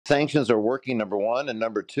sanctions are working, number one, and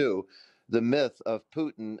number two, the myth of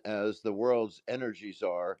Putin as the world's energy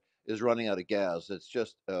czar is running out of gas. It's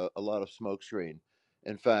just a lot of smokescreen.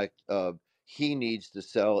 In fact, he needs to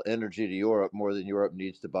sell energy to Europe more than Europe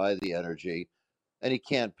needs to buy the energy, and he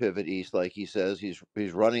can't pivot east like he says.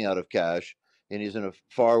 He's running out of cash, and he's in a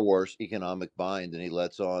far worse economic bind than he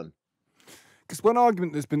lets on. Because one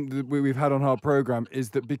argument that we've had on our program is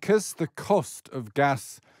that because the cost of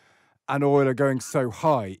gas and oil are going so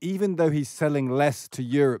high, even though he's selling less to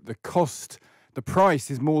Europe, the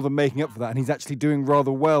price is more than making up for that, and he's actually doing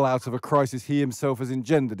rather well out of a crisis he himself has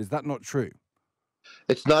engendered. Is that not true?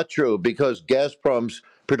 It's not true because Gazprom's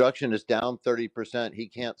production is down 30%. He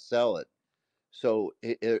can't sell it. So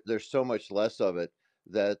there's so much less of it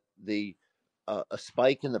that a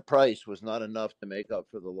spike in the price was not enough to make up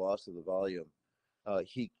for the loss of the volume.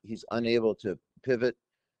 He's unable to pivot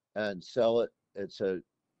and sell it. It's a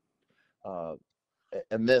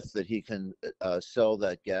myth that he can sell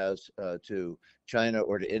that gas to China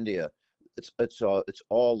or to India. It's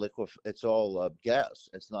all liquid. It's all gas.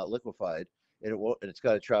 It's not liquefied. And it's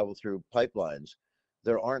got to travel through pipelines.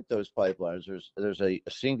 There aren't those pipelines. There's a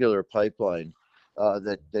singular pipeline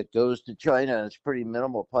that goes to China, and it's a pretty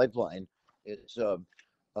minimal pipeline. It's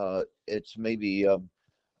maybe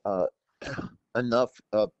enough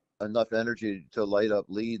energy to light up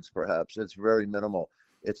Leeds, perhaps. It's very minimal.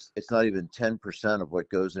 It's not even 10% of what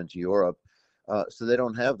goes into Europe. So they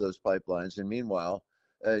don't have those pipelines. And meanwhile,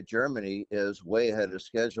 Germany is way ahead of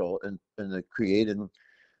schedule in the creating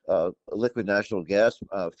liquid natural gas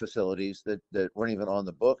facilities that weren't even on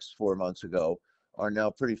the books 4 months ago are now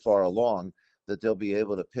pretty far along, that they'll be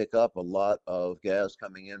able to pick up a lot of gas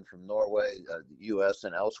coming in from Norway, the U.S.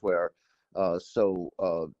 and elsewhere. So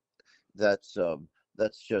that's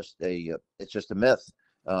just it's just a myth.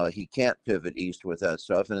 He can't pivot east with that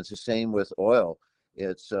stuff, and it's the same with oil.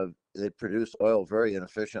 They produce oil very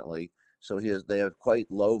inefficiently, so they have quite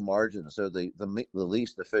low margins. So the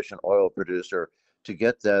least efficient oil producer, to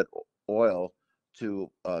get that oil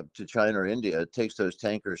to China or India, it takes those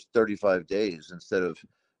tankers 35 days instead of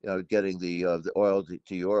getting the oil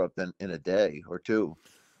to Europe in a day or two,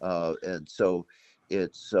 and so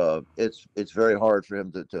it's very hard for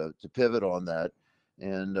him to pivot on that,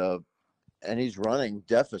 and he's running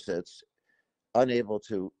deficits, unable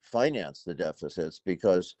to finance the deficits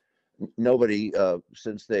because nobody,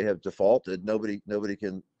 since they have defaulted, nobody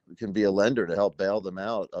can be a lender to help bail them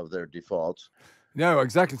out of their defaults. No,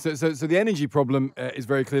 exactly. So the energy problem is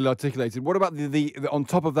very clearly articulated. What about the on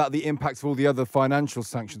top of that, the impacts of all the other financial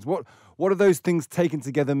sanctions? What do those things taken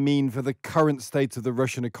together mean for the current state of the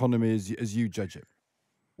Russian economy as you judge it?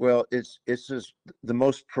 Well, it's just the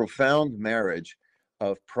most profound marriage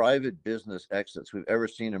of private business exits we've ever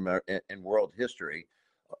seen in world history,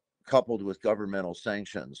 coupled with governmental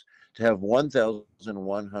sanctions. To have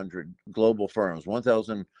 1,100 global firms,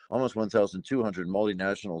 almost 1,200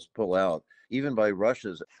 multinationals pull out. Even by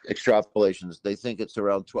Russia's extrapolations, they think it's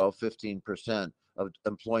around 12-15% of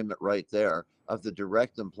employment right there, of the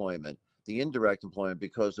direct employment. The indirect employment,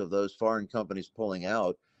 because of those foreign companies pulling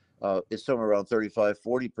out, is somewhere around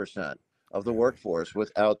 35-40% of the workforce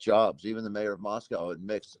without jobs. Even the mayor of Moscow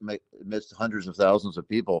admits hundreds of thousands of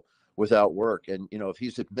people without work. And, if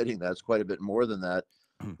he's admitting that, it's quite a bit more than that.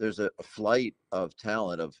 There's a flight of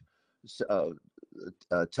talent of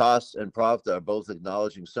TAS and Pravda are both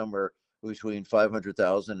acknowledging somewhere between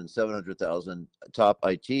 500,000 and 700,000 top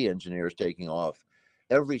IT engineers taking off.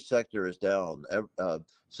 Every sector is down.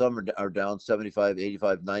 Some are down 75,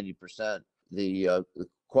 85, 90%. The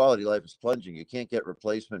quality of life is plunging. You can't get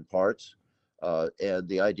replacement parts. And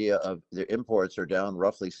the idea of the imports are down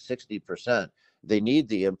roughly 60%. They need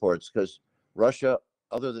the imports because Russia,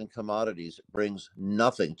 other than commodities, brings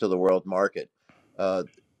nothing to the world market.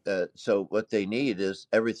 So what they need is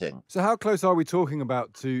everything. So how close are we talking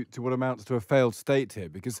about to what amounts to a failed state here?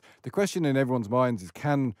 Because the question in everyone's minds is,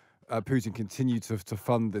 can Putin continue to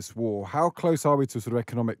fund this war? How close are we to sort of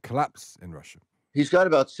economic collapse in Russia? He's got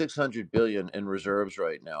about 600 billion in reserves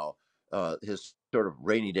right now, his sort of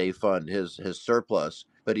rainy day fund, his surplus,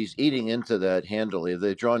 but he's eating into that handily.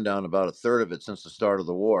 They've drawn down about a third of it since the start of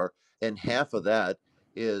the war, and half of that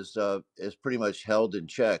is pretty much held in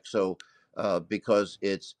check. So because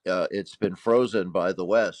it's been frozen by the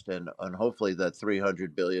West, and hopefully that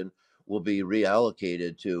 300 billion will be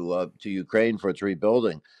reallocated to Ukraine for its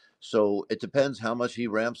rebuilding. So it depends how much he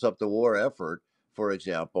ramps up the war effort. For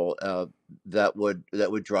example, that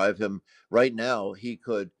would drive him. Right now, he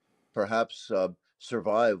could perhaps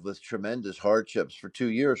survive with tremendous hardships for 2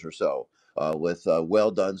 years or so, with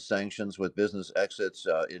well done sanctions, with business exits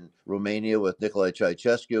in Romania, with Nicolae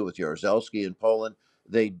Ceausescu, with Jaruzelski in Poland.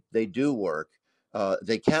 they do work.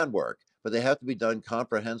 They can work, but they have to be done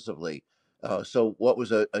comprehensively. So what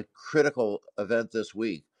was a critical event this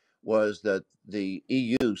week was that the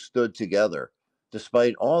EU stood together.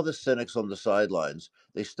 Despite all the cynics on the sidelines,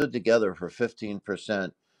 they stood together for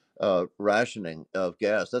 15% rationing of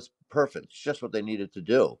gas. That's perfect. It's just what they needed to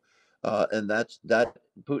do. And that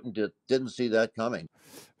Putin didn't see that coming.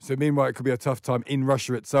 So meanwhile, it could be a tough time in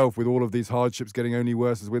Russia itself, with all of these hardships getting only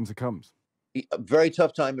worse as winter comes. A very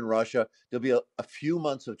tough time in Russia. There'll be a few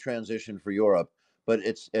months of transition for Europe, but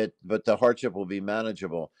but the hardship will be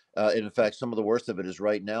manageable. And in fact, some of the worst of it is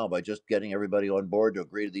right now by just getting everybody on board to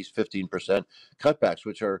agree to these 15% cutbacks,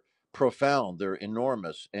 which are profound. They're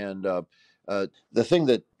enormous. And the thing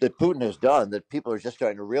that Putin has done that people are just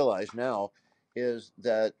starting to realize now is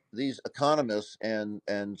that these economists and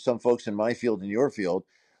some folks in my field and your field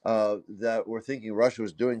that were thinking Russia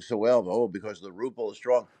was doing so well. Oh, because the ruble is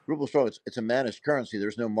strong. Ruble is strong. It's a managed currency.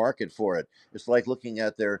 There's no market for it. It's like looking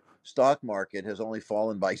at their stock market has only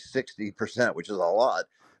fallen by 60%, which is a lot.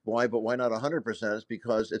 Why? But why not 100%? It's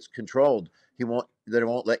because it's controlled. They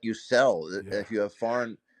won't let you sell. Yeah. If you have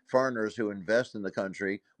foreigners who invest in the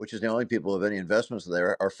country, which is the only people who have any investments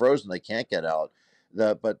there, are frozen. They can't get out.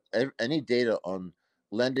 But any data on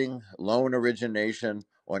lending, loan origination,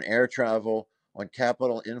 on air travel, on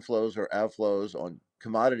capital inflows or outflows, on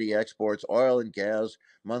commodity exports, oil and gas,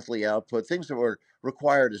 monthly output, things that were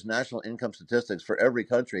required as national income statistics for every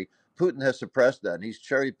country. Putin has suppressed that, and he's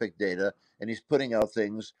cherry-picked data, and he's putting out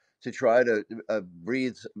things to try to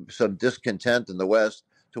breathe some discontent in the West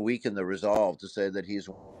to weaken the resolve to say that he's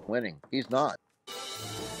winning. He's not.